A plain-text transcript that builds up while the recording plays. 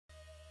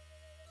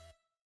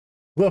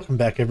Welcome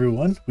back,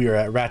 everyone. We are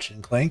at Ratchet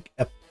and Clank.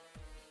 I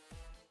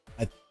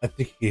think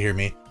you can hear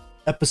me.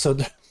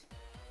 Episode.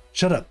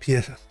 Shut up,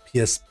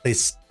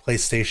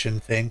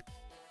 PlayStation thing.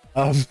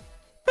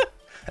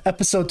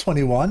 Episode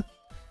 21.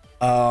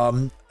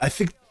 I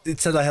think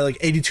it said I had like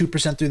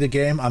 82% through the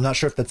game. I'm not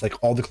sure if that's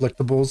like all the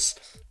collectibles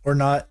or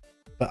not,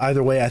 but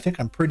either way, I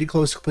think I'm pretty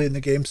close to completing the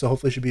game. So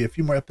hopefully, it should be a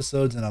few more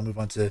episodes, and I'll move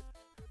on to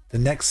the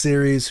next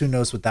series. Who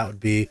knows what that would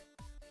be?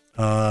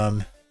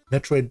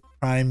 Metroid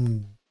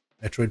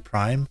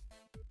Prime.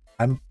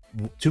 I'm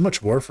too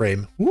much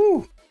Warframe.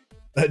 Woo!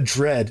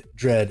 Metroid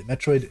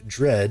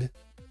Dread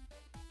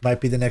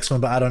might be the next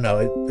one, but I don't know.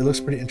 It looks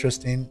pretty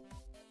interesting.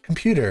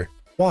 Computer,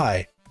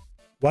 why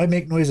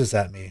make noises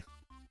at me?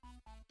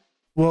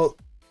 Well,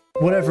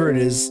 whatever it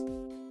is,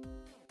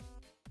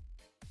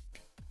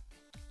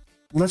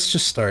 let's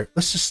just start.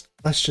 Let's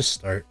just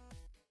start.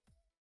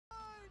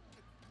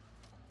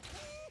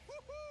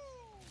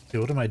 Okay,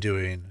 what am I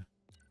doing?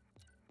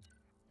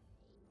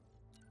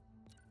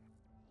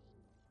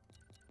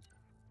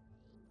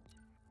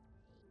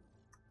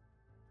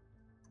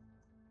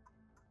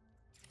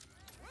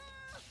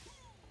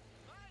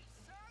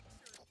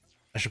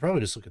 I should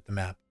probably just look at the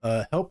map.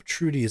 Help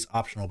Trudy is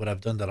optional, but I've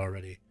done that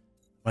already.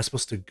 Am I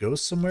supposed to go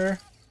somewhere?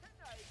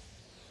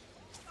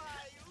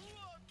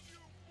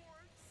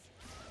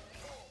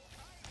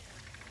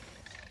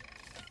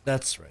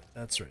 That's right.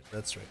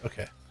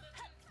 Okay.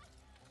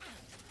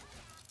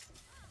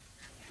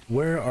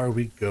 Where are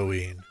we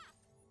going?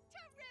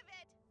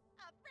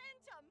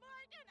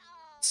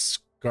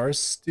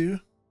 Scarstu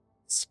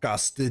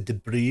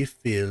debris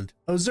field.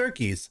 Oh,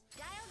 Zerkies.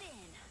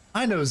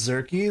 I know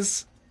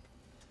Zerkies.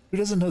 Who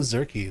doesn't know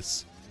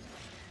Zerkies?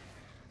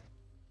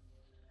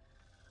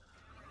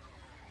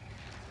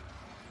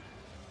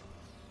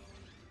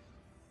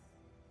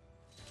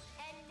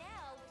 And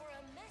now for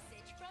a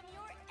message from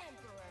your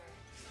emperor.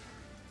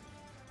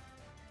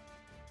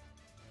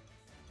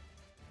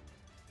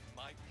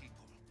 My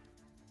people,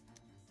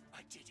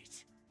 I did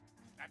it.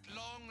 At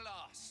long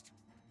last.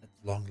 At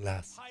long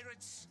last.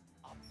 Pirates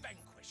are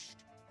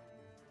vanquished.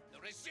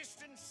 The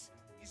resistance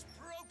is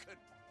broken.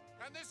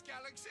 And this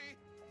galaxy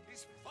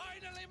is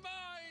finally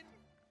mine!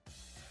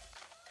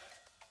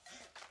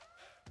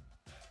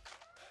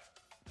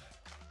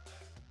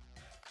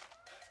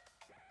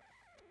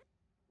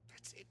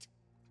 That's it.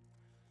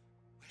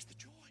 Where's the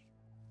joy?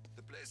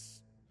 The bliss?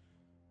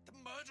 The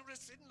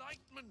murderous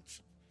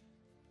enlightenment?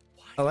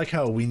 Why I like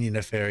how Weenie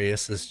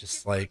Nefarious is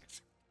just like,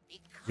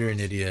 you're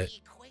an idiot. We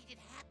equated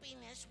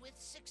happiness with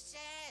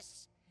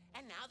success.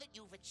 And now that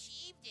you've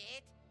achieved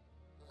it,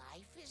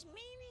 life is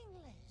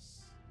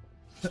meaningless.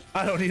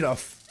 I don't need a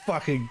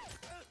fucking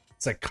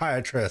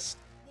psychiatrist.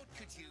 What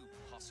could you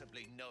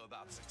possibly know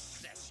about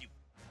success, you...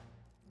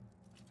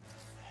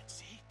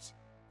 That's it.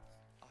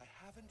 I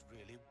haven't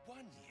really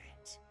won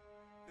yet.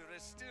 There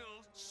are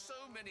still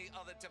so many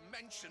other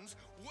dimensions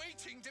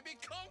waiting to be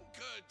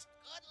conquered.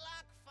 Good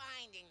luck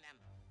finding them.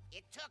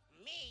 It took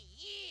me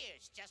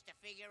years just to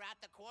figure out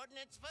the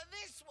coordinates for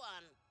this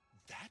one.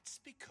 That's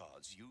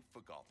because you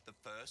forgot the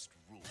first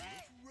rule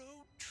of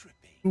road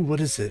tripping. Ooh, what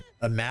is it?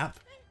 A map?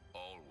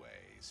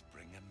 Always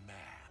bring a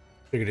map.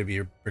 Figured it'd be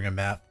bring a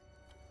map.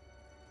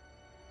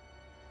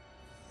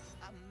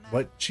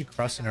 What she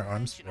crossing her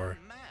arms for?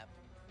 Map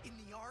in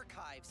the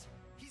archives.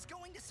 He's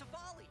going to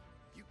Savali.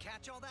 You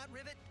catch all that,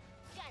 Rivet?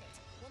 Got it.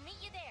 We'll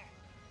meet you there.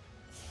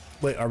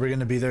 Wait, are we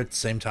gonna be there at the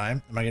same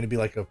time? Am I gonna be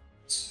like a...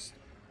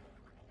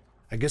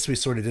 I guess we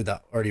sort of did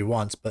that already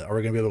once, but are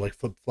we gonna be able to like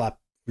flap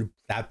the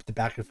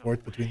back and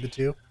forth between the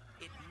two?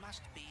 It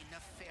must be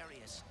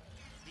nefarious.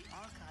 The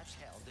archives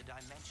held the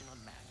dimensional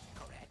map,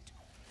 correct?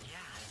 Yeah.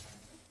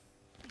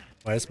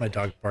 Why is my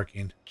dog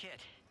barking?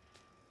 Kid,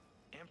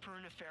 Emperor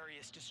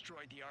Nefarious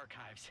destroyed the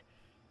archives.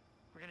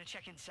 We're gonna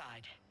check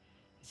inside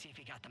and see if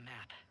he got the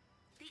map.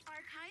 The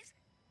archives?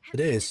 It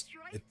is.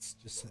 It's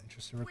just an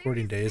interesting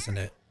recording day, isn't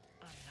it?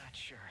 I'm not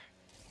sure.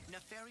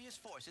 Nefarious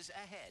forces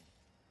ahead.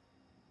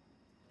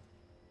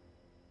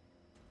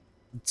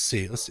 Let's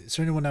see. Is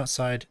there anyone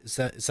outside? Is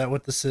that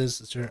what this is?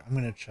 Is there? I'm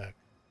gonna check.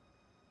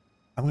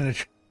 I'm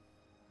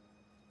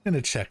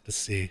gonna check to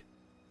see.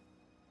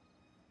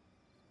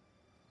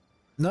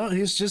 No,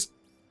 he's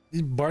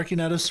barking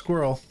at a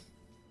squirrel.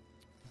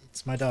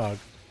 It's my dog.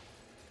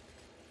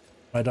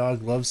 My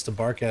dog loves to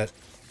bark at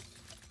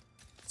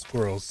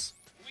squirrels.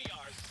 We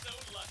are so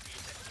lucky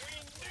that we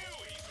knew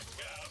he would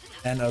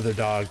come. And other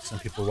dogs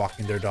and people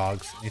walking their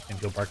dogs. Anything,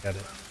 he'll bark at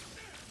it.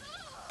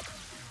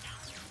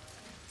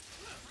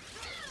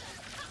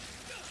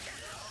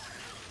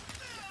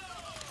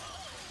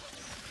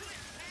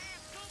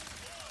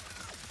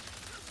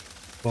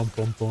 Bum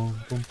bum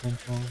bum bum bum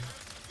bum.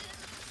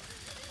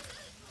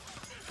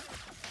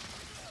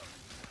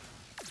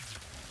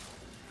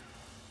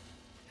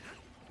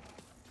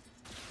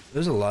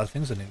 There's a lot of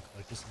things I need to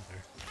collect, isn't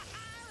there?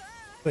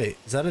 Wait,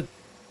 is that a...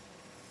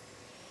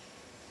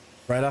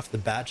 Right off the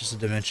bat, just a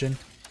dimension?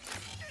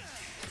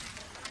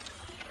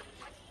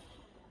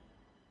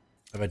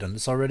 Have I done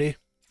this already?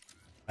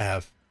 I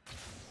have.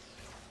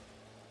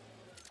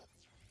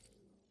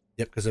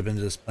 Yep, because I've been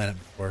to this planet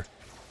before.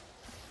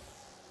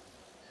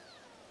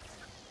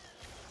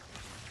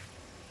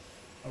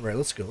 Alright,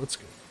 let's go, let's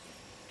go.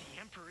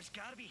 The Emperor's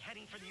gotta be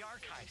heading for the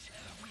archives.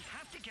 We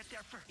have to get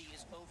there first. He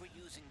is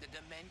overusing the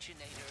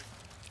Dimensionator.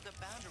 The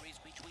boundaries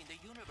between the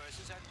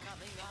universes are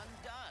coming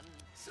undone.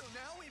 So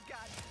now we've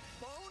got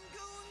Bone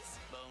Goons?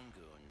 Bone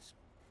Goons.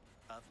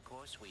 Of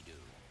course we do.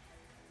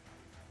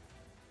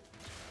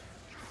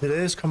 Did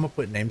they just come up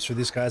with names for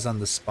these guys on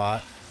the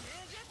spot?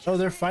 Oh,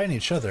 they're fighting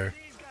each other.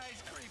 These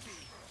guys creepy.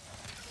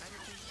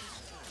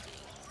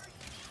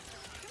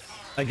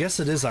 I guess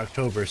it is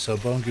October, so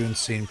Bone Goons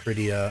seem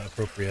pretty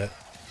appropriate.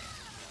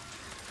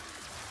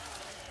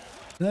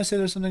 Didn't I say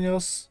there's something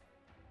else?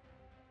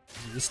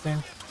 This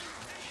thing?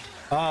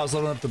 Oh, I was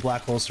leveling up the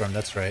Black Hole Storm,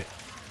 that's right.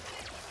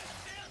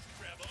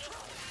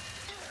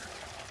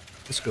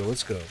 Let's go,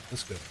 let's go,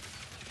 let's go.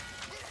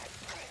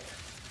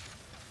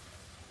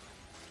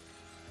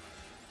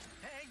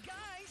 Hey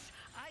guys,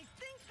 I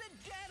think the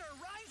dead are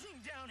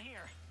rising down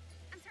here.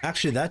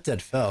 Actually, that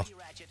dead fell.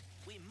 Ratchet,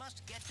 we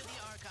must get to the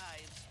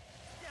archives.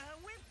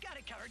 We've got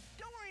it covered.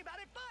 Don't worry about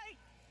it. Bye.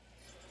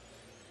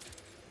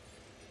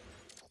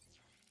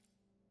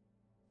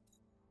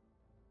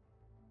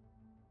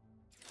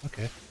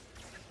 Okay.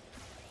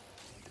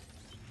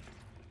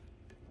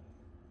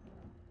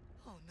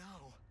 Oh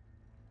no.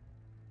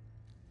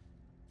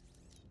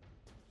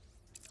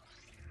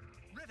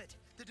 Rivet,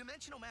 the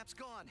dimensional map's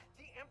gone.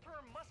 The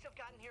Emperor must have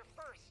gotten here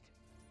first.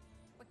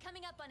 We're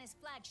coming up on his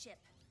flagship.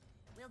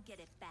 We'll get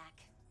it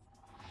back.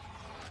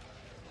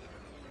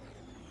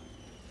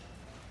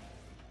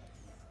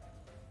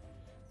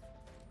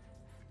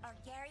 Are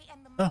Gary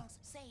and the monks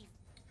safe?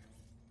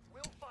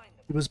 We'll find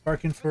them. He was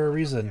barking for a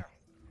reason.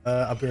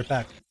 I'll be right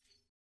back.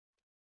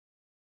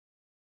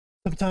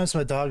 Sometimes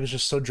my dog is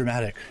just so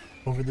dramatic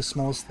over the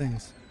smallest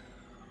things.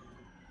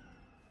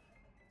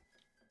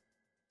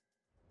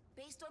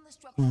 Based on the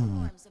structural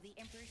norms of the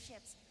Emperor's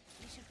ships,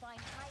 we should find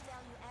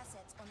high-value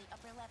assets on the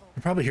upper level.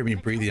 You probably hear me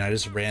breathing. I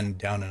just ran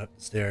down and up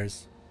the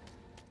stairs.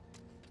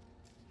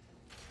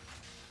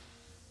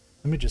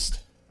 Let me just...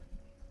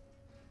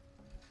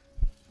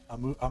 I'll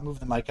move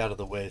the mic out of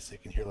the way so you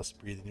can hear less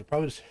breathing. You'll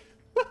probably just...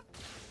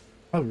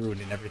 probably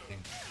ruining everything.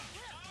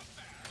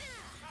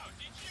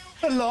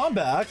 Hello, I'm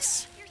back.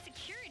 Your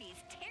security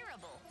is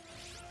terrible.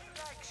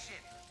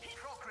 Flagship,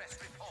 progress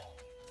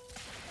report.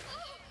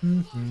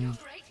 Your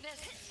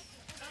greatness.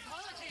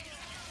 Apologies.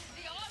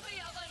 The army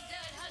of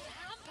undead has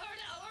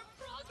hampered our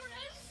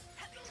progress.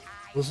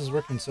 This is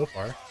working so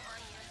far. Using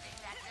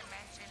that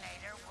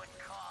Dimensionator would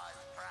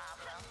cause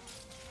problems.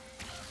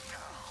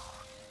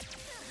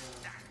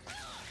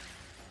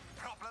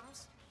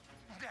 Problems?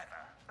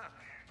 Never.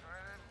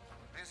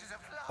 This is a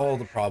fly All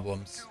the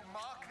problems. to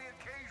mark the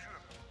occasion.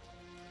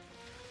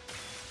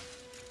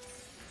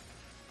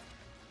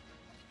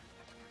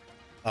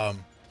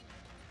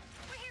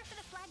 We're here for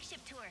the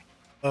flagship tour.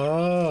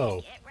 Oh.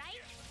 It,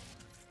 right?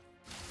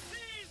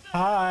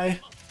 Hi.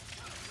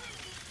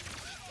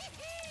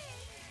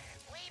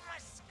 We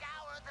must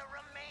scour the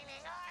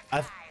remaining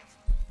I've- archives.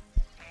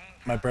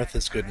 My breath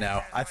is good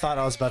now. I thought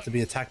I was about to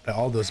be attacked by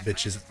all those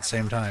bitches at the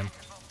same time.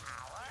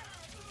 Power,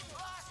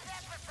 lost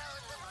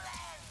episodes of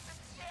lands and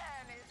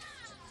journeys.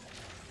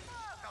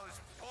 Those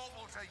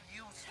baubles are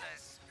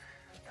useless.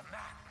 The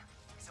map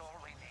is all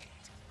we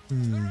need.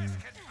 The rest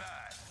can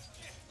burn.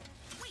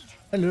 Wait,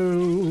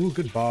 Hello,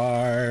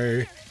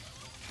 goodbye.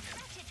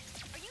 Ratchet,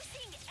 are you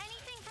seeing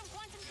anything from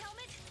Quantum's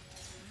helmet?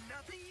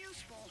 Nothing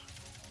useful.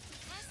 It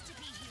has to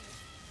be here.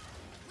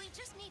 We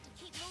just need to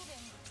keep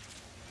moving.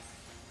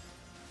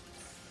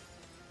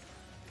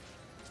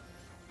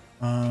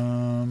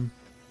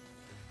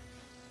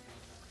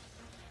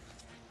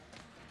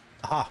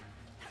 Aha.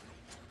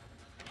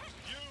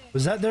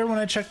 Was that there when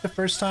I checked the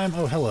first time?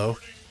 Oh, hello.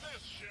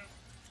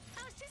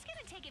 I was just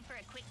gonna take it for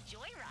a quick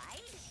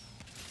joyride.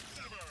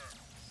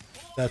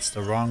 That's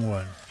the wrong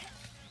one.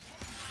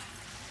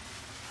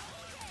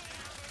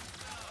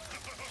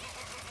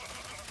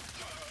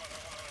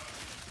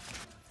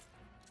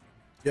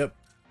 Yep.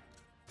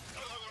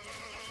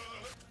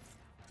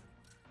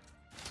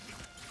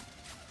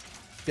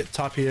 Get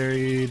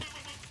top-eared.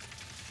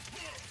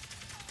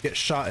 Get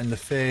shot in the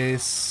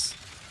face.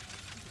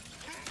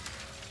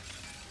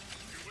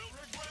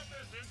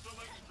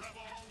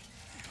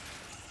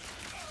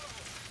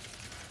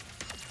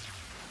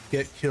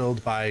 Get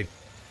killed by,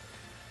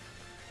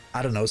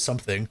 I don't know,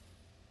 something.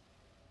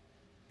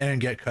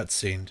 And get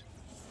cutscened.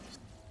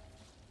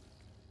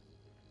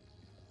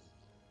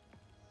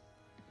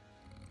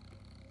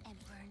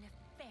 Emperor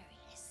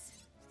Nefarious.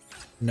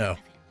 No. I've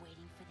been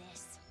waiting for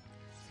this.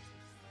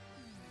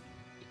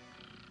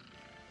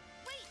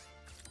 Wait!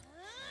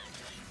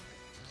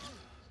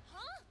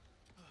 Huh?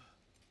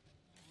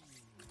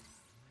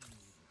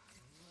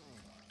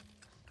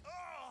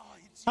 Oh,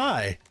 it's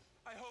Hi.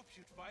 I hoped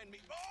you'd find me.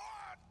 Oh,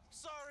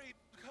 sorry,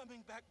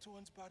 coming back to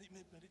one's body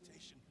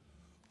mid-meditation.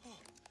 Oh,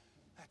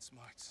 that's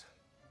smarts.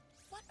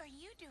 What are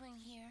you doing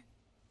here?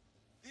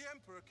 The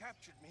Emperor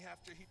captured me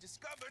after he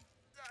discovered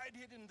I'd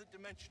hidden the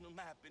dimensional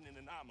map in an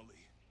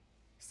anomaly.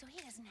 So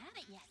he doesn't have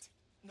it yet.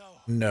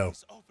 No.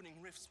 He's opening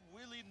rifts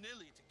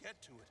willy-nilly to get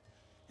to it.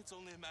 It's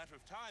only a matter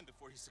of time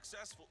before he's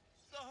successful.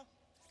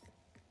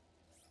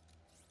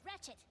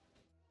 Ratchet.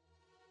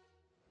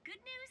 Good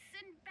news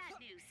and bad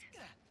news.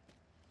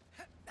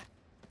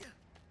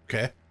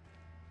 Okay.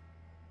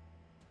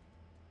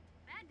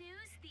 Bad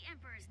news, the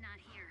Emperor's not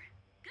here.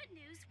 Good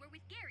news, we're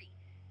with Gary.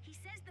 He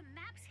says the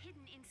map's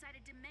hidden inside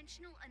a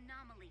dimensional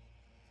anomaly.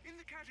 In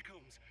the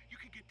catacombs, you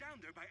can get down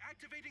there by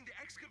activating the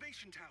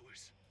excavation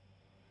towers.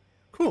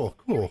 Cool,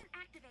 cool.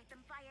 Activate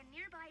them via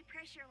nearby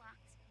pressure locks.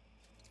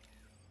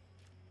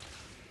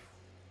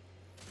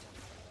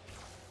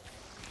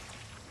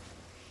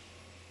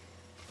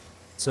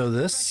 So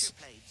this.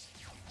 Pressure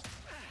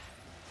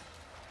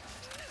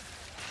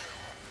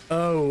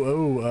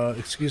plates.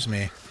 Excuse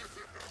me.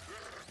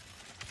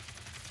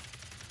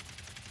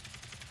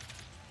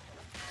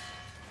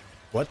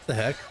 What the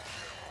heck?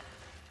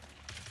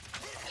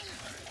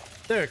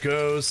 There it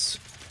goes.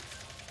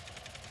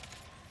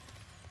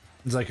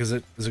 It's like, is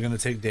it gonna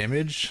take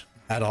damage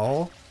at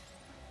all?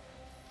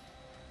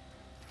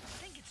 I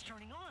think it's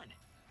turning on.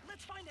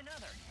 Let's find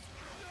another.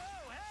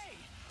 Oh, hey!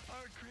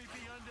 Our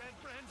creepy undead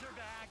friends are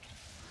back.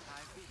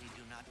 I really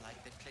do not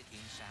like the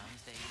clicking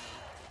sounds they make.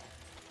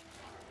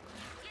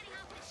 Getting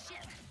off the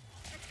ship.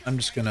 Let's go. I'm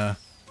just gonna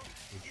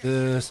throw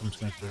this. I'm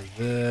just gonna throw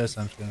this.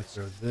 I'm just gonna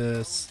throw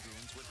this.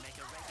 Rooms would make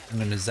a regular I'm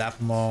gonna zap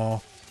them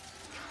all.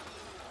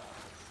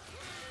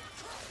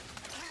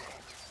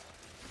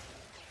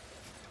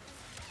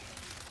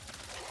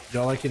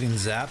 Y'all like getting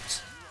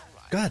zapped?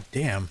 God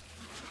damn.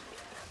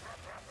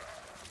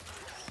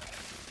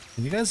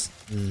 Can you guys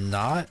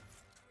not?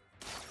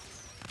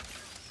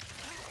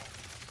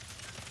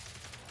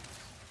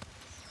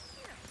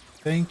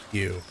 Thank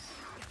you.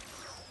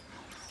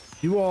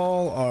 You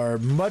all are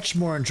much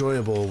more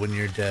enjoyable when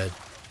you're dead.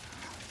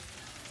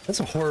 That's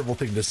a horrible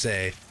thing to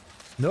say.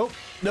 Nope.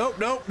 Nope.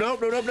 Nope. Nope.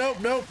 Nope. Nope.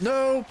 Nope. Nope.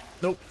 Nope.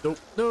 Nope. Nope.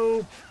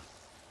 Nope.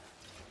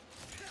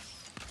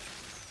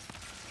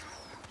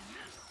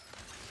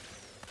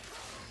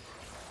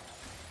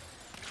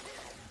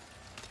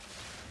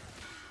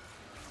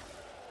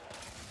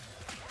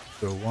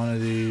 Throw one of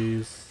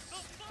these.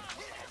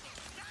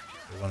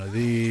 Throw one of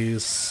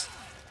these.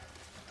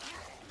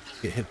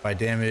 Get hit by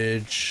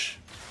damage.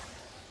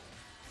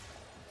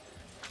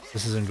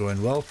 This isn't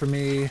going well for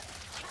me.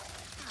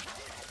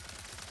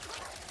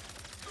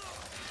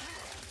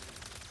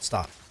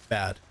 Stop.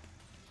 Bad.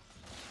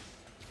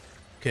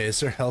 Okay, is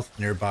there health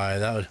nearby?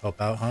 That would help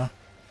out, huh?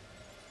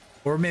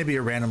 Or maybe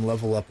a random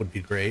level up would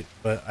be great,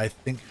 but I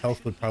think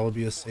health would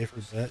probably be a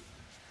safer bet.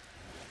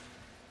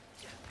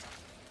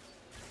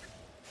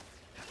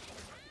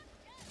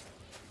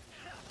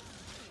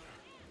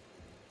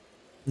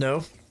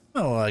 No?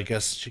 Oh, well, I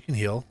guess she can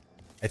heal.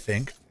 I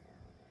think.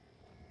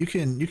 You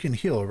can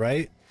heal,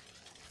 right?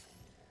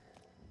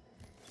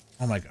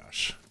 Oh my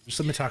gosh. Just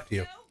let me talk to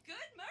you. Good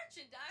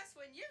merchandise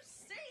when you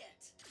see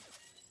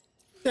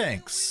it.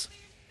 Thanks.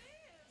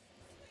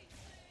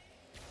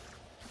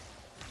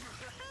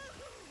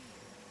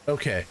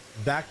 Okay,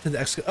 back to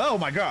the oh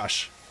my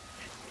gosh.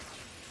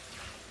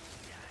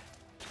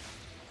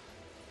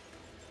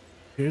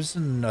 Here's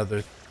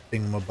another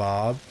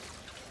thingamabob.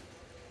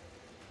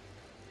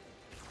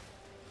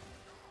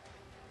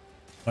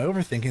 Am I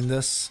overthinking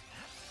this?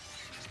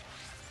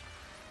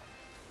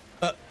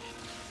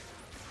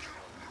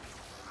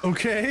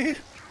 Okay.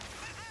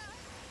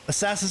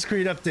 Assassin's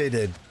Creed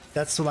updated.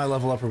 That's my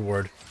level up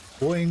reward.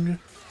 Boing.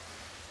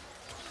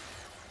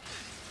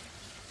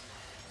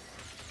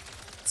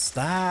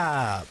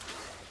 Stop.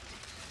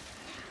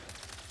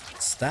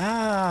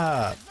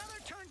 Stop. Another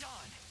turned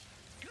on.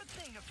 Good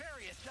thing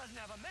Nefarious doesn't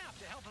have a map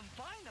to help him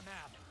find the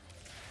map.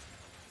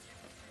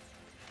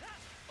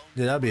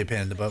 Yeah, that'd be a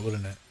pain in the butt,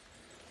 wouldn't it?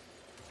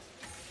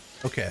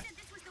 Okay.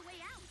 This was the way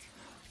out.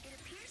 It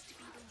appears to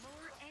be the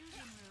lower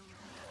engine room.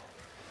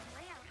 The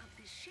layout of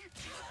this ship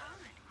is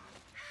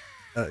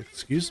odd.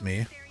 Excuse me.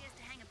 Nefarious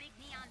to hang a big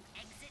neon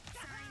exit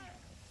sign.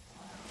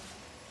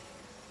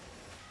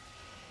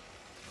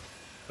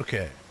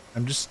 Okay.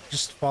 I'm just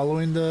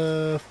following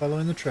the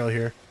trail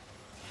here.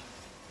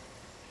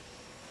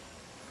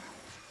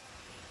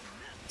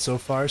 So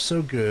far,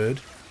 so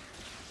good.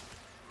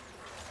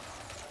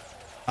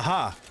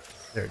 Aha!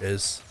 There it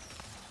is.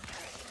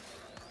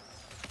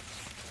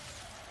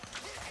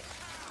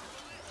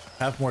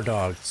 Have more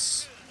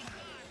dogs.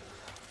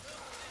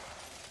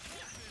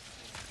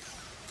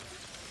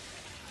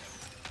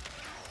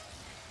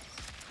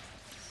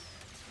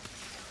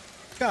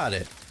 Got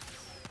it.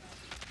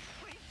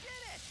 We did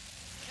it!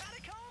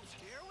 Catacombs,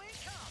 here we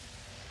come.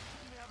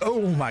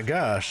 Oh my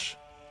gosh.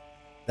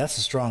 That's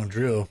a strong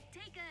drill.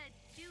 Take a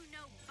do no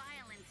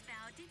violence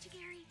vow, did you,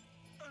 Gary?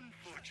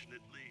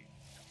 Unfortunately.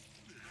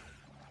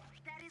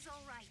 That is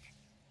all right.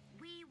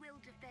 We will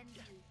defend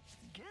you.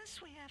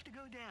 Guess we have to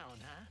go down,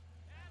 huh?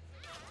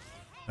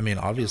 I mean,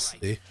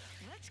 obviously.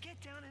 Let's get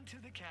down into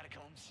the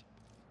catacombs.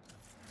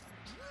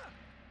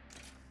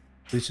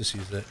 Please just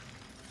use it.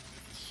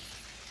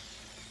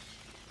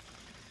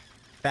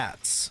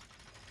 Bats.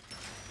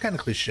 Kind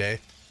of cliche.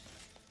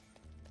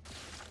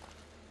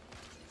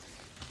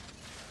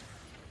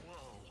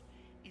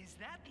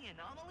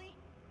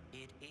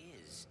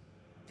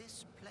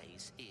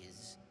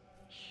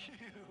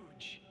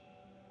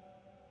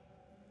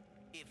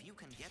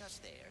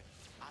 there,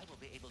 I will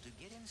be able to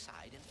get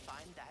inside and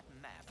find that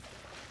map.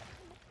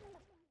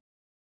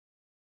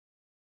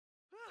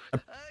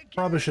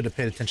 Probably should have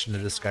paid attention to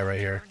this guy right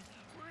here.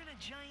 We're in a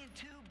giant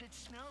tube that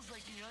smells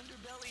like the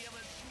underbelly of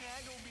a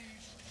snaggle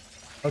beast.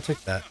 I'll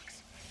take that.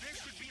 There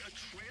should be a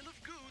trail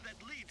of goo that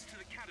leads to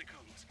the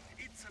catacombs.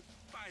 It's a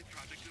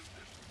byproduct of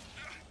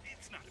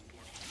it's not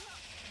important.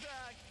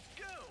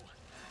 The goo.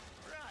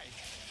 Right.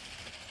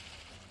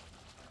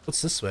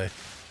 What's this way?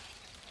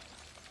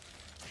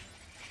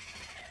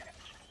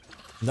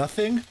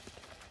 Nothing?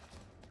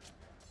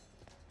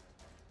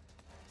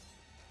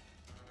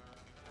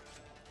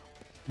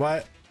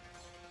 Why?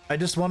 I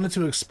just wanted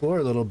to explore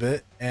a little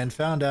bit and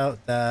found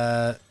out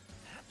that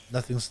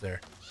nothing's there.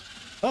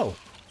 Oh,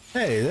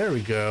 hey, there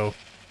we go.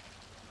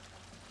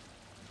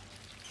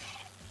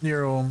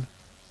 Near home.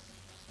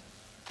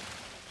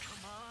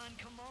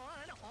 Come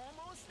on,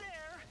 almost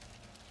there.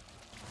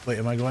 Wait,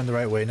 am I going the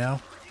right way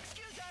now?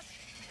 Excuse us.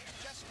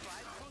 Just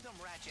drive through them,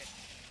 Ratchet.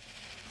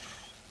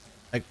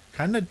 I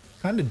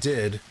kind of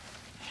did.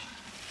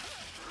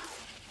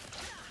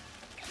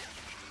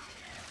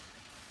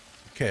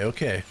 Okay,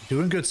 okay.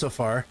 Doing good so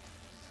far.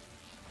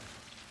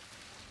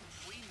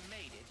 We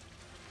made it.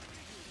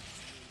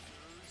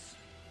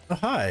 Oh,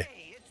 hi.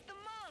 Hey, it's the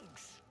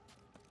monks.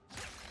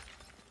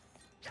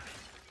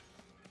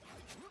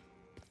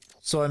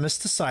 So I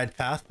missed the side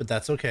path, but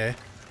that's okay.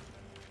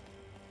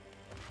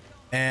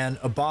 And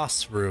a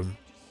boss room.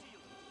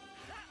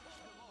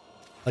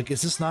 Like,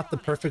 is this not the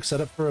perfect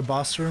setup for a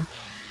boss room?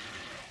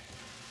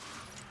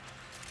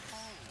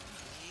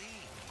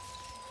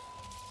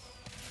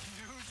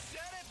 You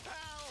said it,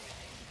 pal.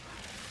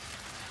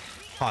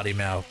 Potty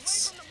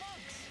mouths.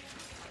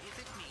 If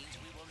it means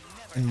we will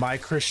never In my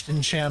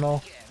Christian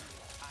channel. again,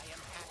 I am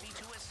happy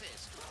to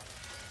assist.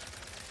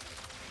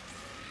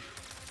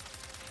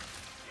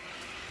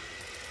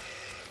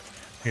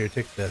 Here,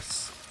 take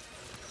this.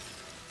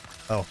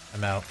 Oh,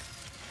 I'm out.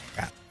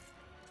 Crap.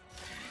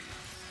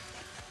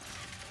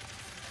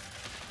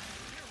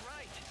 You're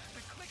right.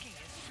 The clicking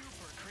is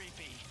super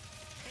creepy.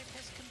 It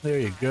has There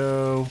you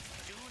go.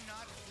 do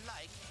not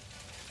like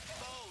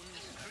bone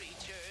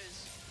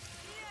creatures.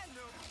 Yeah,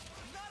 no,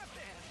 not a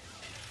fan.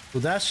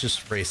 Well, that's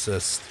just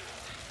racist.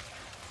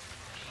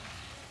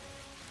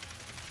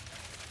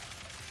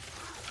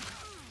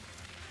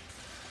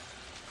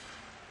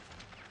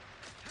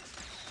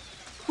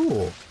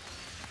 Cool. You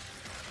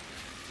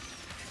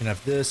can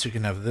have this, you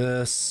can have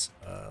this.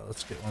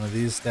 Let's get one of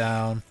these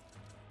down.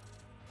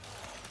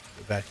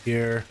 Go back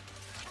here.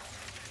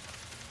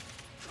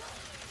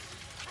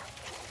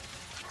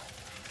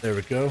 There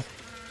we go.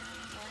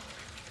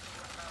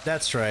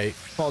 That's right.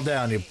 Fall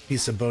down, you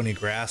piece of bony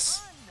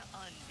grass.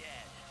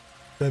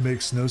 Undead. That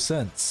makes no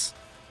sense.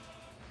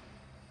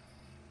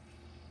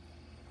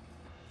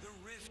 The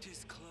rift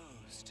is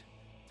closed.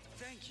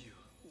 Thank you,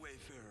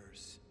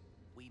 wayfarers.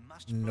 We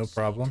must No proceed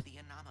problem. to the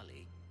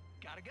anomaly.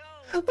 Gotta go.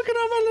 Look at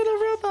all my little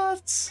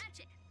robots.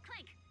 Ratchet,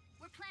 Clank,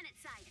 we're planet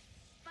side.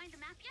 Find the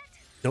map yet?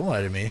 Don't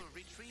lie to me. Will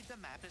retrieve the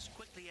map as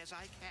quickly as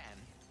I can.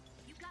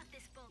 You got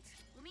this, Bolt.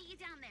 We'll meet you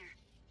down there.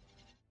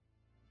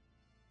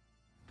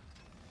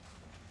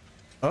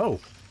 Oh,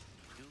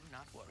 Do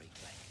not worry,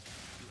 Clank.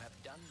 You have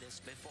done this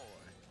before.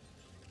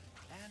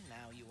 And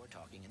now you are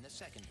talking in the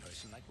second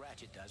person like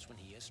Ratchet does when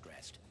he is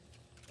stressed.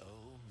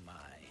 Oh my.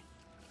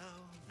 Oh,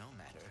 no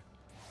matter.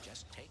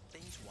 Just take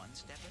things one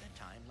step at a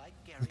time like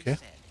Gary Okay.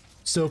 said.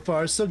 so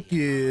far so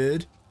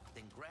good.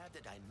 Then grab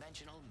the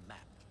dimensional map.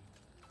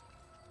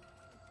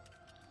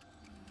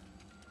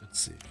 Let's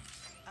see.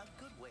 A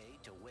good way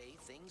to weigh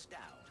things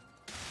down.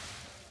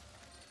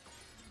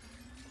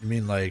 You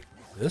mean like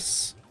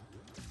this?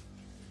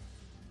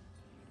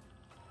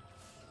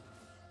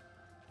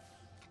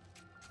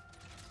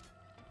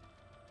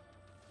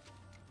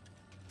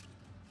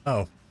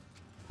 Oh.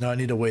 No, I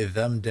need to weigh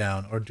them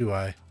down, or do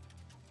I?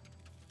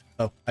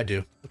 Oh, I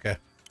do. Okay.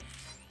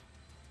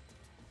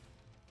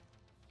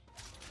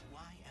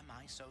 Why am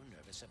I so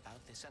nervous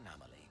about this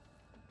anomaly?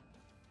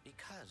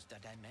 Because the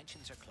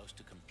dimensions are close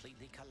to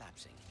completely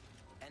collapsing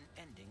and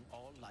ending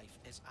all life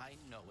as I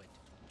know it.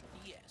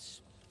 Yes,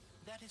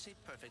 that is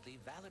a perfectly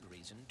valid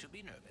reason to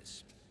be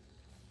nervous.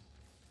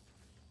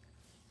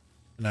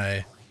 And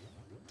I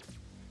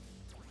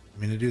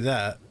mean to do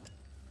that.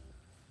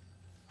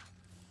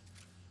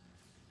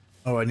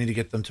 Oh, I need to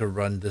get them to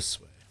run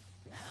this way.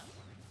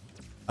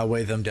 I'll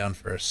weigh them down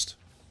first.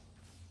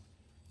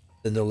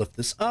 Then they'll lift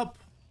this up.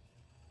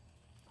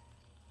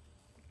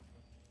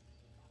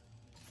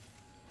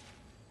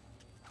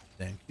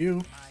 Thank you.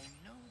 I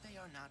know they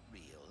are not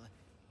real,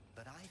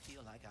 but I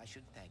feel like I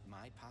should thank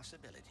my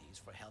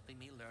possibilities for helping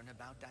me learn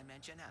about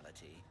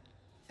dimensionality.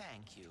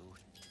 Thank you.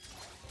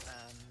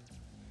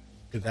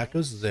 Okay, that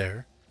goes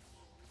there.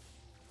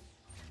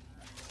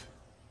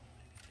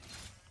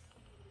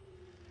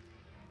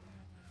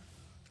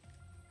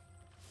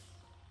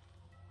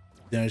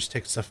 Then I just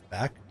take stuff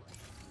back.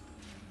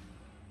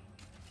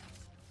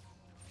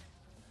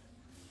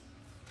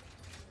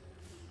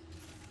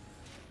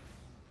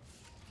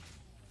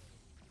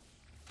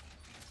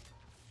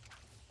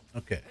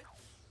 Okay.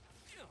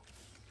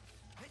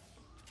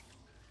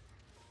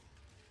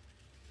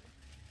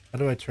 How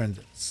do I turn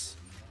this?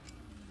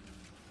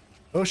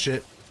 Oh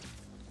shit.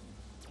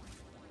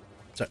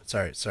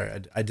 Sorry.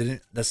 I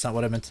didn't. That's not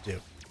what I meant to do.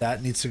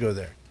 That needs to go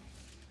there.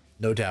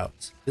 No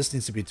doubt. This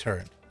needs to be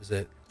turned. Is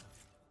it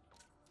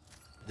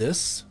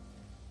this?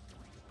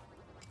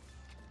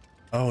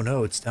 Oh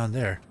no, it's down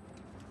there.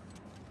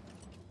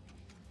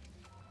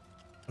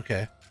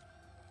 Okay.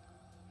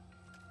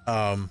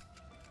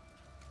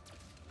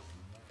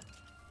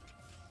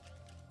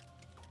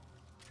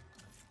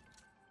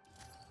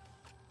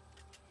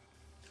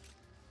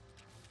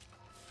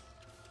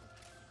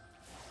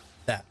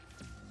 That.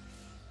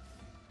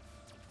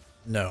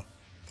 No.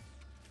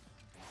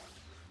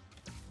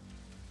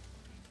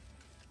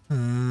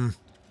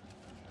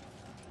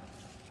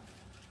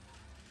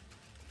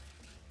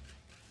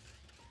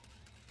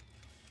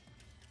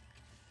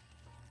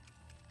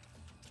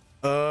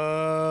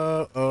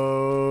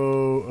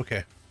 Oh,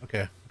 okay.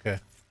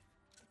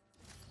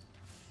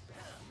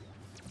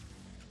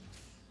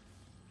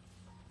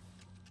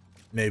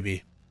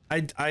 Maybe. I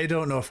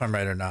don't know if I'm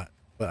right or not,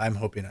 but I'm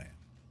hoping I am.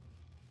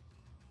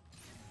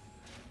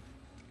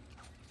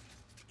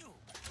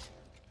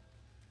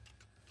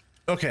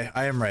 Okay,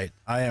 I am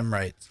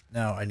right.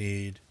 Now I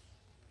need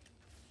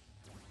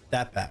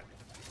that back.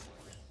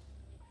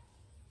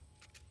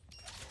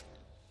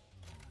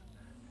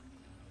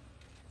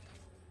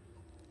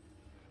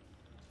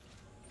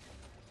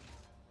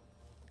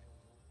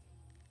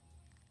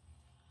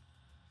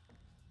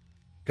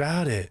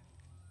 Got it.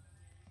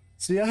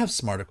 See, I have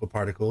smarticle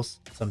particles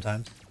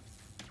sometimes.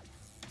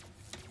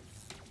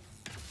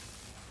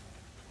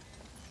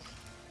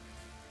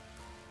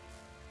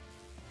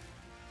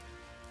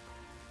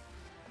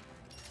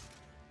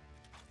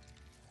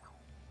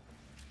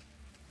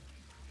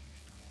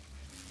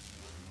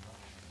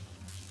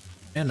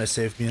 And I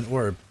saved me an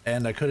orb,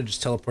 and I could have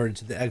just teleported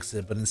to the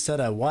exit, but instead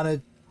I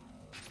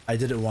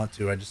didn't want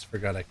to, I just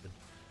forgot I could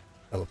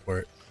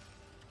teleport.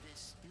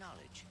 This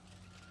knowledge,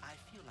 I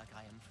feel like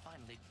I am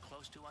finally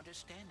close to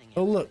understanding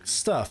Oh look, everything.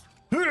 stuff.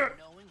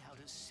 Knowing how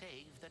to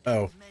save the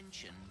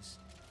dimensions.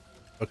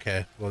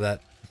 Okay, well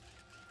that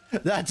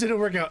didn't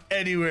work out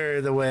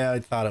anywhere the way I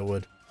thought it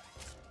would.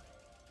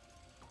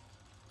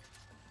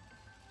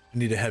 I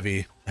need a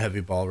heavy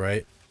ball,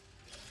 right?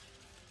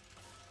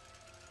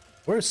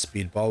 Where's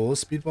Speedball? Will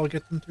Speedball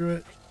get them through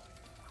it?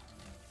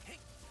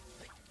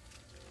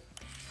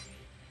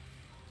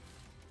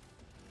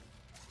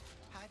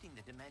 Hiding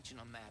the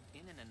dimensional map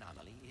in an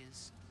anomaly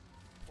is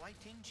quite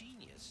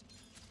ingenious.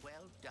 Well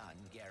done,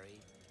 Gary.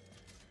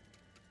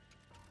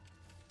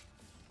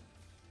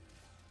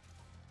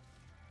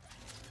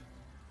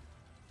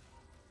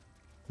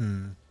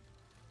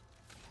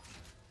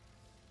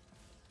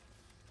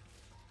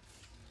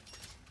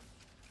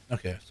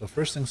 Okay, so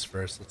first things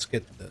first, let's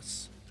get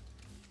this.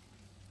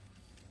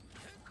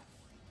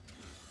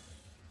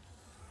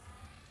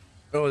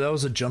 Oh, that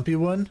was a jumpy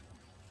one?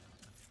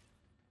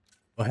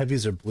 Oh,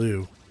 heavies are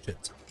blue.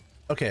 Shit.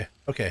 Okay.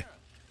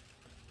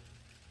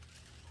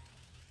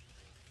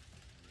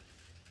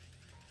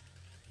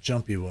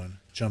 Jumpy one.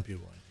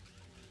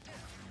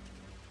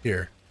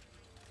 Here.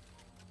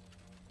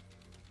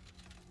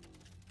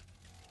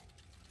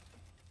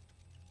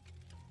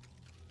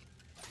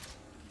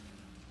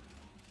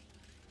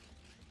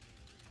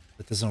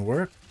 That doesn't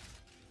work.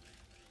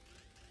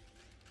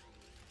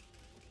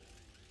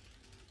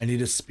 I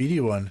need a speedy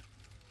one.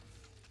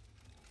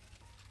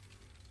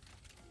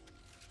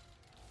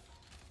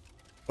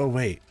 Oh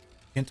wait,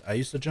 can't I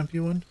use the jumpy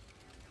one?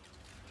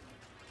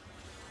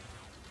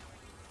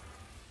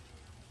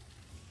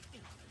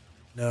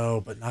 No,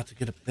 but not to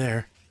get up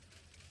there.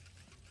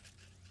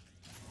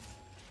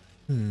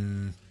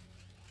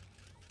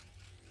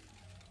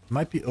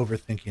 Might be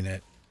overthinking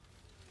it.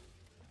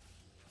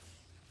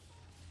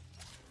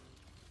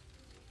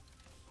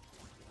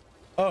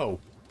 Oh,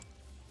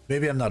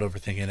 maybe I'm not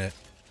overthinking it.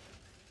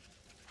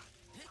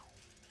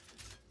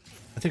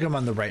 I think I'm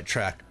on the right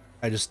track.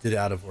 I just did it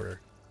out of order.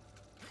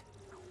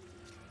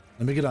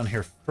 Let me get on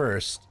here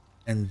first,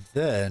 and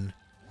then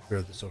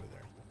throw this over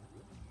there.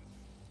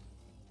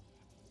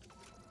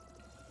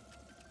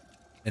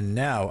 And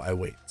now I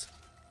wait.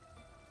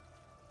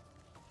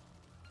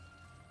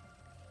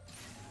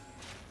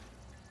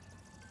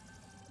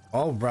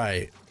 All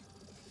right.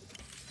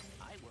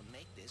 I will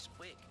make this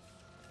quick.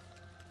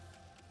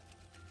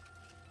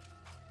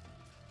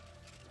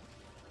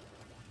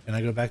 Can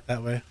I go back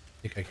that way? I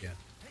think I can.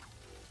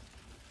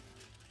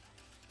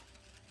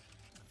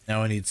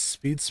 Now I need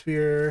speed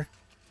spear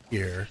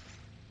here.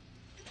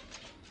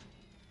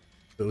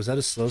 But was that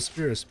a slow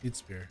spear or a speed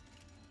spear?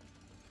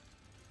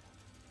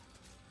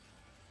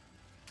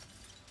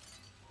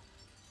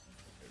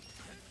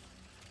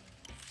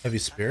 Heavy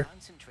spear?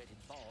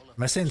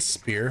 Am I saying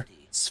spear?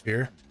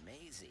 Sphere?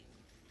 Amazing.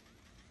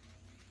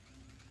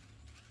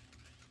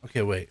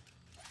 Okay, wait.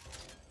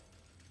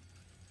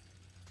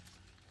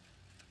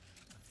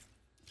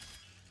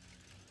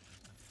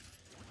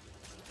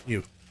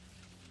 You.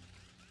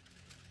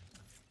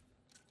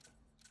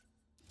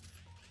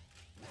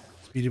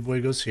 Speedy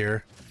boy goes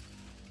here.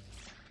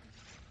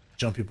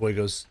 Jumpy boy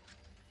goes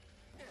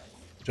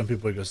Jumpy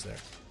boy goes there.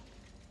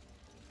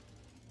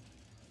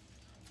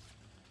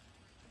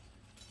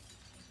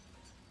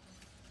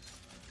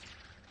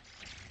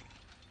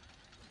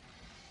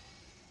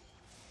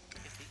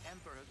 If the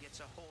Emperor gets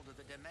a hold of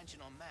the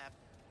dimensional map,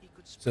 he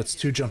could So that's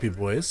 2 jumpy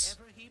boys.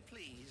 wherever he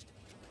pleased.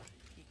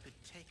 He could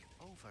take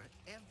over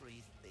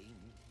everything.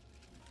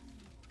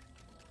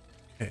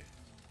 Okay.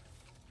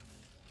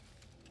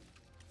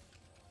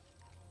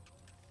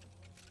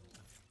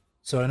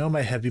 So I know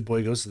my heavy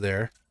boy goes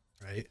there,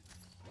 right?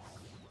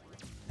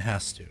 It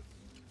has to.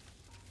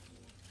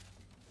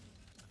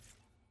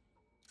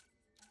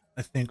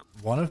 I think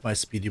one of my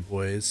speedy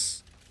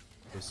boys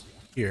goes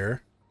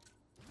here.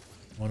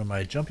 One of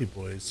my jumpy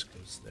boys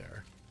goes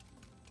there.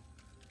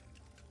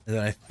 And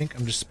then I think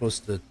I'm just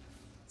supposed to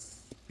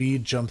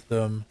speed jump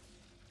them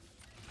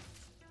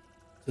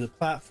to the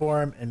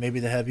platform, and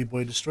maybe the heavy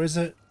boy destroys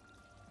it.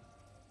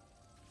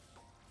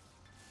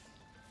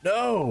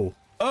 No!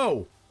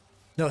 Oh!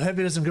 No,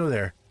 heavy doesn't go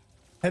there.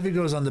 Heavy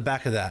goes on the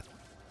back of that.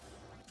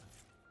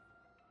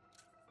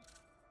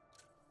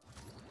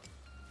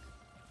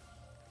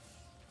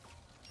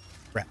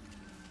 Crap.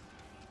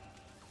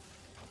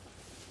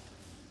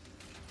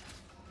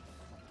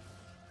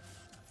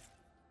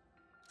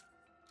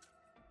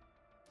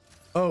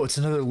 Oh, it's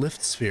another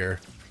lift sphere.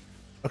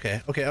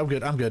 Okay, okay, I'm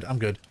good, I'm good, I'm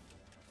good.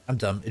 I'm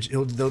dumb.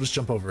 They'll just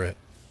jump over it.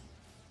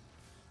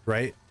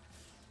 Right?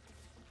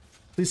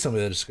 Please tell me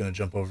they're just gonna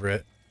jump over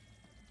it.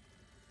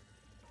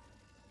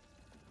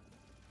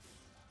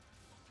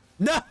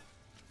 No!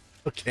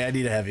 Okay, I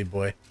need a heavy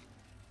boy.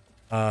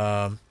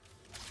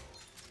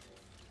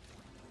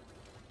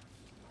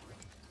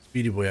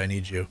 Speedy boy, I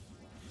need you.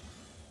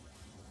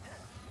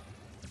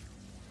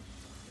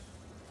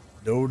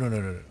 No, no, no,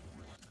 no, no.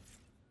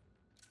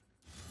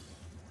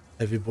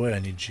 Heavy boy, I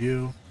need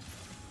you.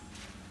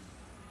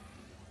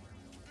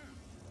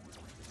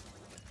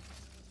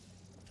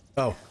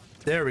 Oh,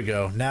 there we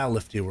go. Now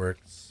Lifty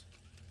works.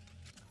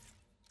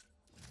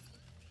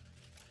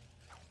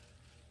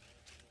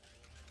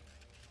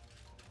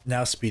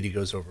 Now Speedy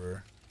goes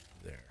over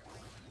there.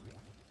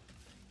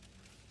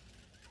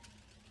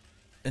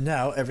 And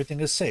now everything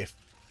is safe.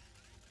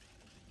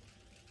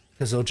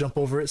 Because they'll jump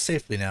over it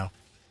safely now.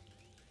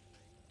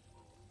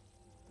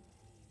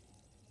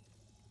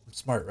 I'm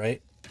smart,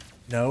 right?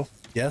 No?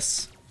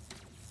 Yes?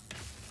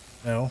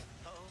 No?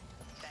 Oh,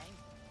 thank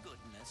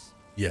goodness.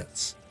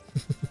 Yes.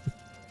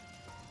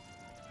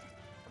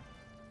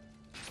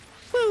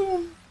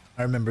 Boom!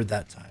 I remembered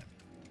that time.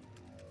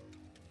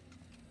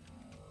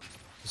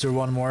 Is there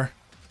one more?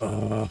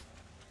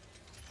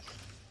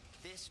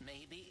 This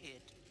may be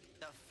it.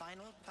 The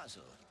final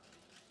puzzle.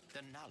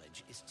 The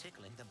knowledge is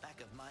tickling the back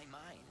of my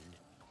mind.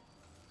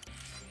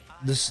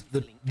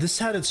 This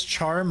had its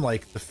charm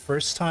like the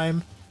first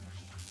time,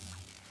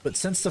 but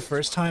since the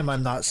first time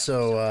I'm not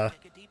so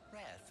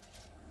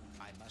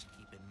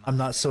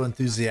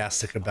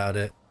enthusiastic about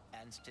it.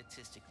 And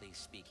statistically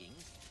speaking,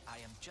 I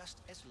am just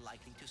as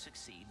likely to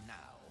succeed now.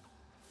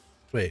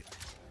 Wait.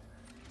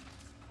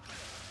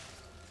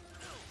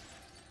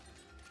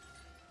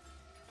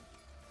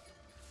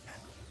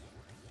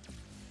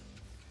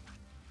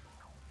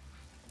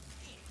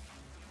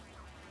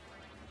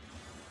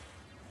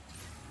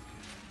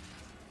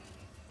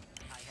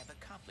 I have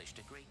accomplished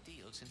a great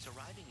deal since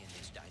arriving in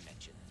this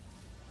dimension.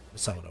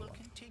 That's not what I will want.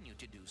 continue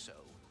to do so.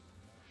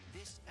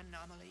 This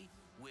anomaly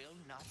will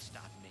not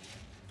stop me.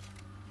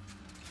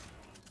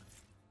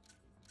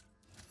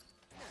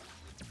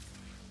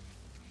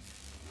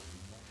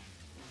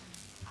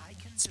 I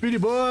can Speedy do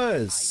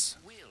boys! this.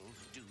 I will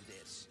do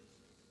this.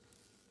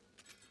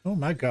 Oh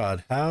my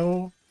god,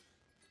 how?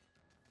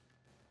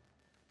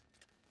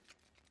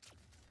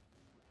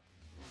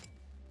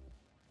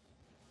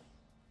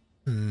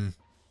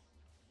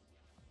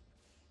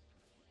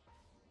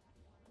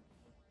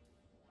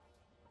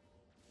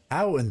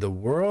 How in the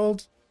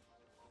world?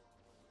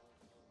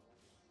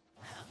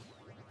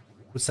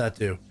 What's that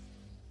do?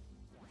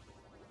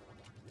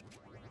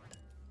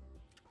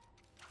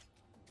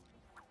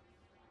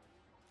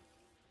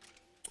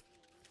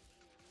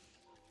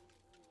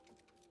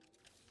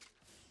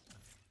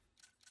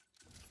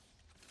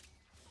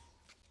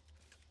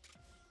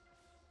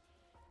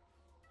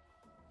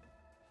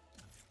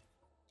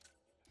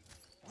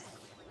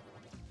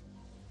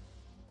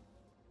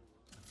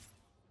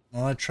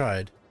 Well, I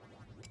tried.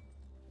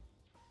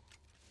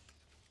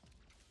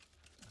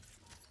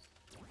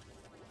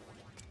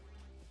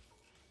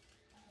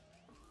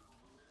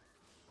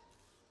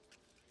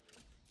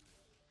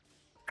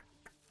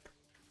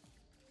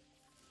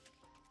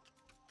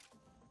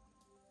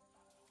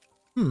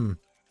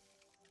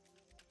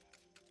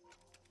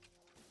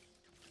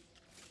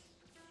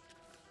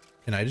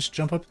 Can I just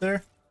jump up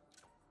there?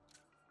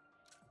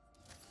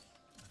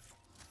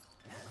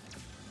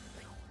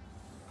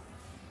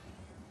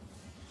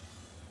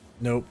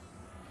 Nope.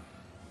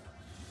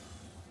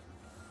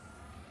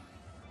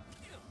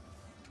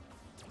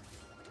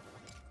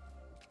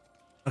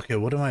 Okay,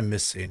 what am I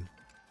missing?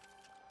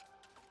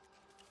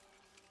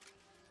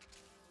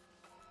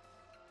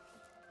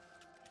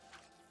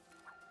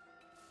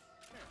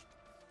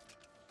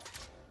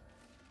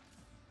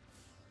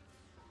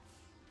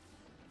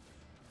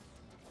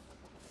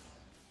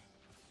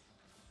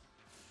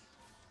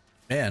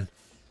 Man,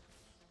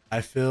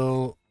 I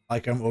feel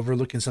like I'm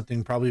overlooking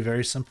something probably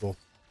very simple.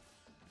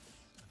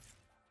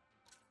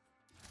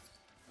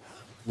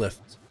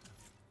 Lift.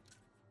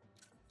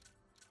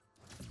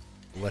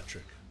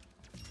 Electric.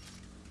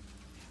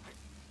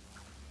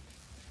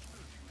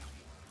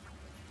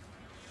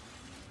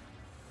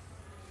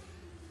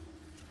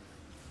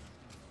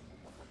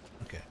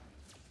 Okay.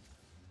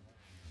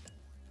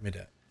 Give me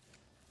that.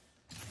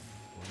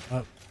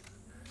 Up.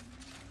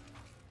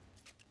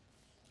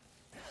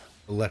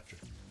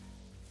 Electric.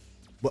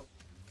 What?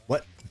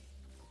 What?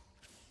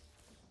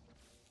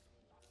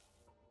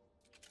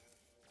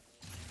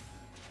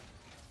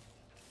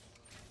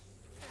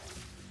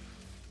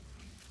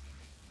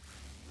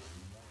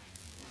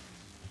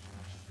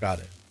 Got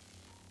it.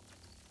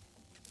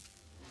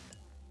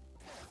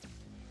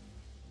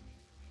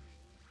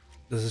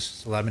 Does this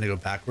just allow me to go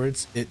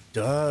backwards? It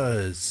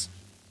does.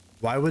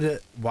 Why would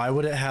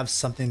it have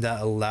something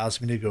that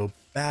allows me to go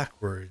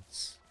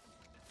backwards?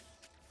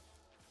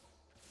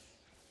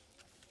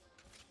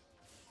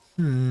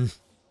 And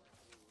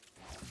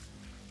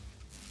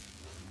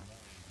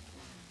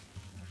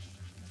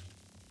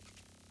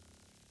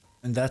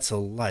that's a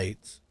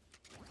light.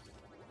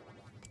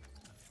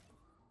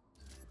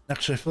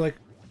 Actually, I feel like...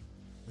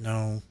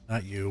 No,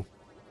 not you.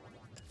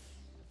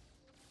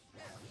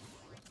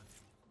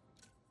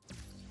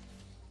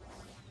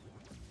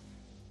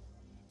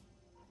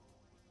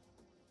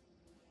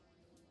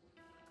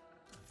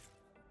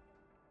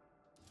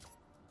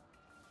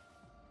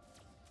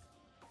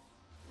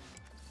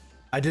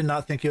 I did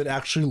not think it would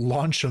actually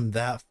launch him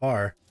that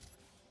far.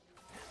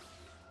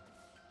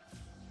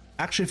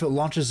 Actually, if it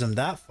launches him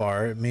that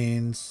far, it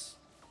means...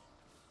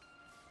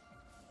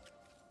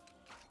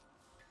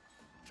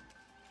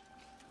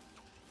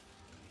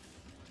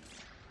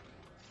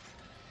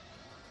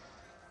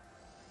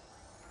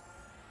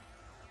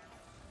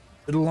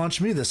 It'll launch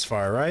me this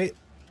far, right?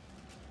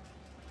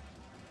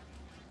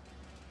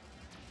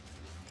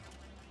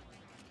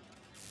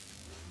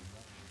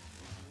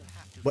 We'll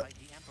have to What? fight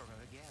the Emperor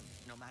again,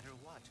 no matter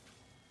what.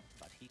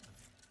 But he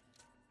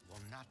will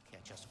not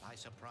catch us by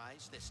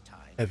surprise this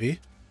time. Heavy.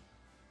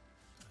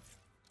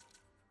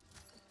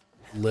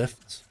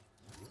 Lift.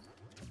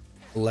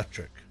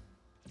 Electric.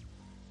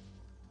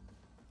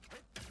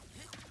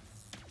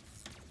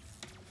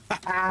 I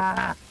know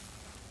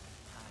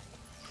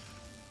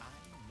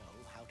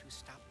how to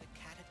stop the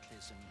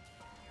cataclysm.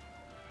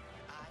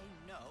 I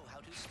know how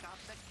to stop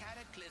the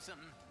cataclysm.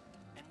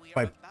 And we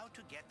are about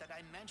to get the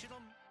dimensional...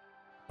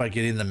 By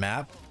getting the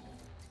map.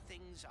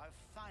 Things are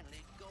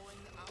finally going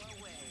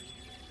our way.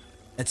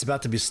 It's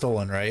about to be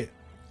stolen, right?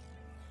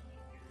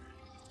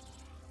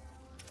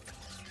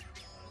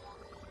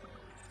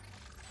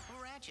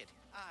 Ratchet,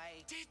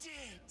 I Did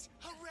it!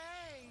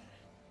 Hooray!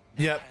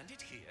 Yep. Land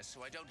it here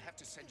so I don't have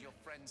to send your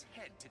friend's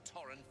head to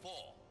Torren 4.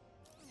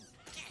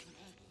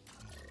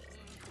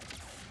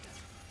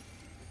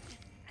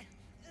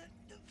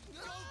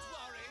 Don't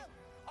worry,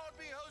 I'll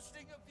be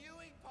hosting a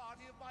viewing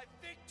party of my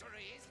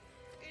victories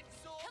in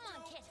Zordo Come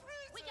on, kid.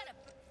 We gotta...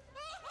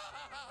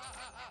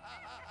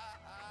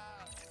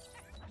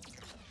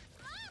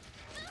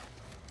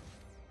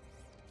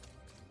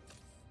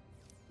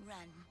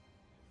 Run.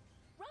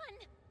 Run?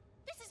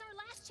 This is our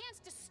last chance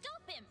to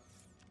stop him.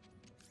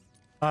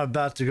 I'm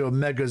about to go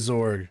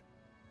Megazord.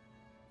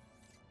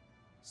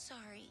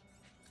 Sorry.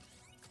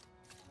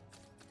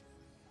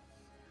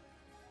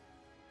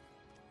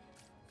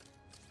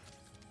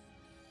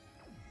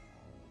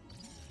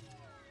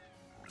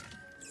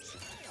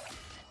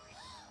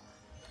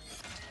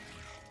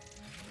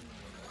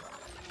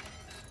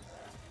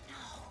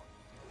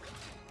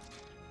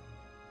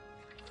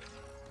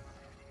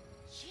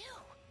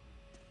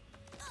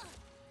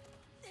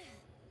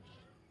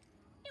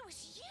 It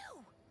was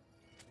you!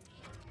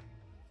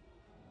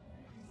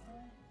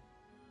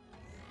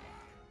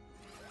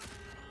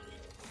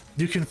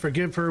 You can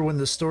forgive her when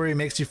the story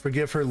makes you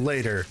forgive her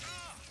later.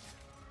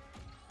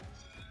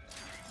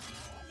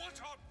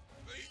 What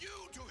are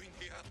you doing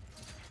here?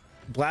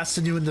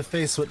 Blasting you in the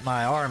face with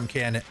my arm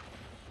cannon.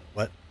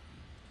 What?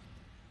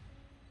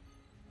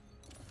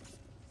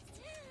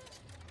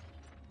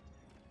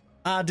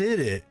 I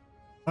did it.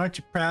 Aren't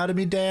you proud of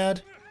me,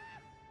 Dad?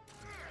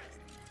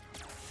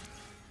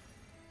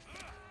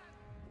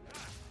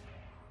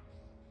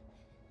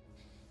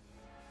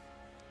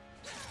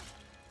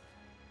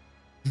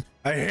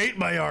 I hate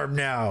my arm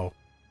now.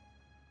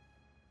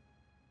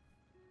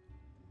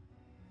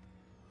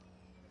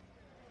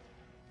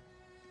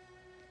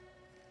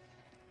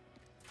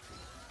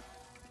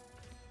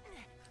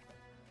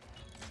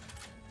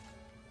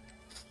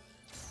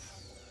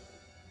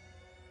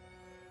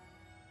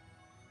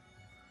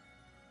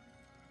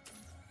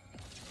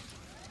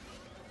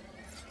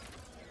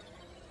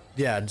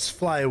 Yeah, just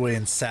fly away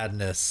in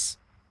sadness.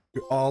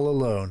 You're all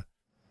alone,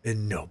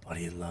 and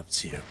nobody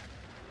loves you.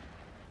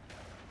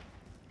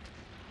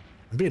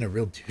 I'm being a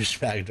real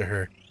douchebag to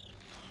her.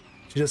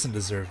 She doesn't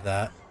deserve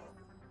that.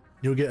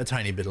 You'll get a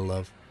tiny bit of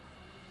love.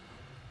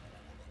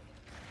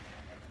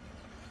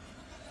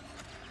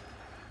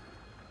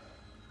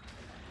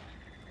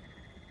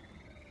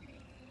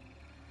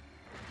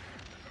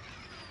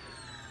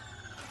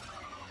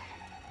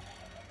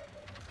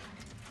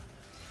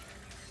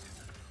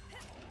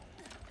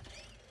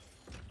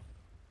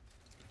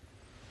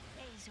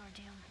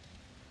 Zordoom.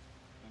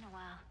 Been a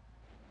while.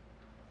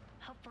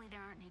 Hopefully there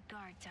aren't any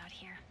guards out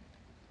here.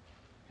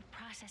 The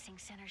processing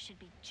center should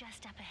be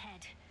just up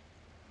ahead.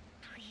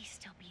 Please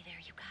still be there,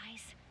 you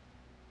guys.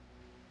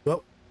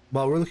 Well,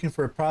 while we're looking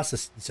for a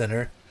processing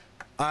center,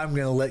 I'm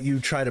gonna let you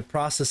try to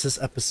process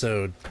this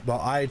episode while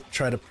I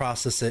try to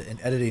process it in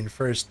editing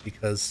first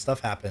because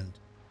stuff happened.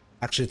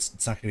 Actually,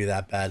 it's not gonna be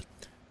that bad.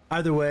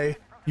 Either way,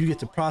 you get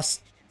to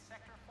process.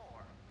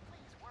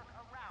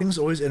 Things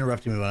always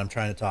interrupting me when I'm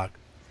trying to talk.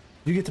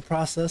 You get to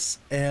process,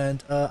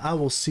 and I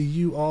will see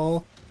you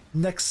all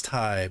next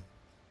time.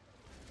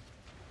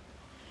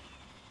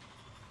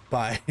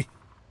 Bye.